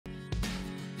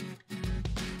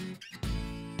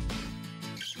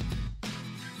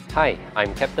Hi,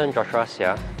 I'm Captain Joshua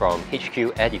Seah from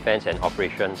HQ Air Defence and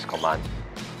Operations Command.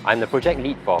 I'm the project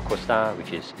lead for COSTA,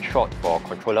 which is short for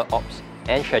Controller Ops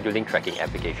and Scheduling Tracking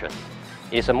Application.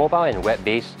 It is a mobile and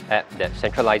web-based app that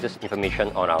centralizes information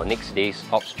on our next day's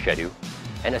ops schedule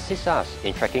and assists us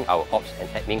in tracking our ops and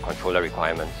admin controller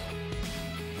requirements.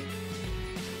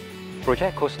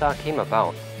 Project COSTA came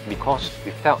about because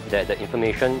we felt that the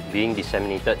information being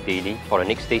disseminated daily for the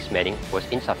next day's manning was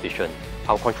insufficient.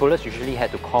 Our controllers usually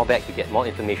had to call back to get more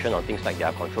information on things like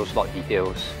their control slot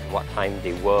details, what time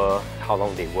they were, how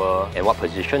long they were, and what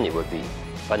position it would be.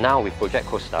 But now with Project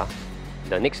COSTA,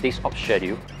 the next day's ops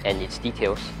schedule and its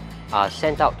details are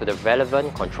sent out to the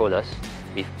relevant controllers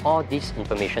with all this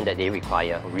information that they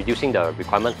require, reducing the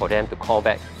requirement for them to call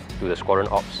back to the squadron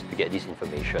ops to get this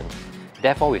information.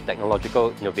 Therefore, with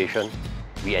technological innovation,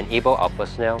 we enable our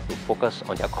personnel to focus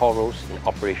on their core roles in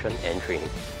operation and training.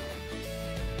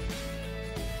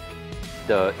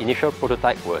 The initial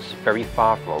prototype was very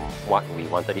far from what we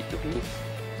wanted it to be.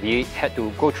 We had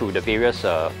to go through the various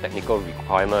technical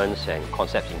requirements and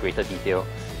concepts in greater detail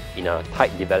in a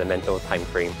tight developmental time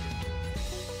frame.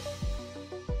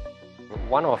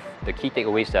 One of the key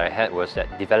takeaways that I had was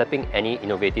that developing any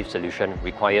innovative solution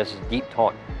requires deep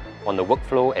thought on the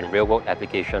workflow and real-world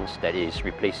applications that it is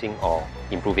replacing or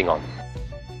improving on.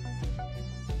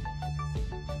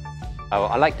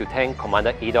 I'd like to thank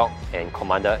Commander ADOC and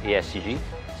Commander ASCG,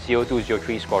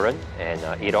 CO203 Squadron and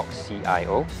ADOC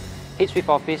CIO, Head Swift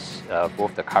Office,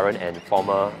 both the current and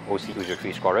former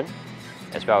OC203 Squadron,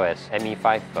 as well as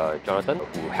ME5 Jonathan,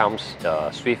 who helms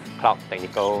the Swift Cloud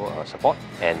Technical Support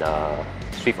and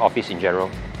Swift Office in general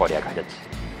for their guidance.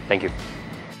 Thank you.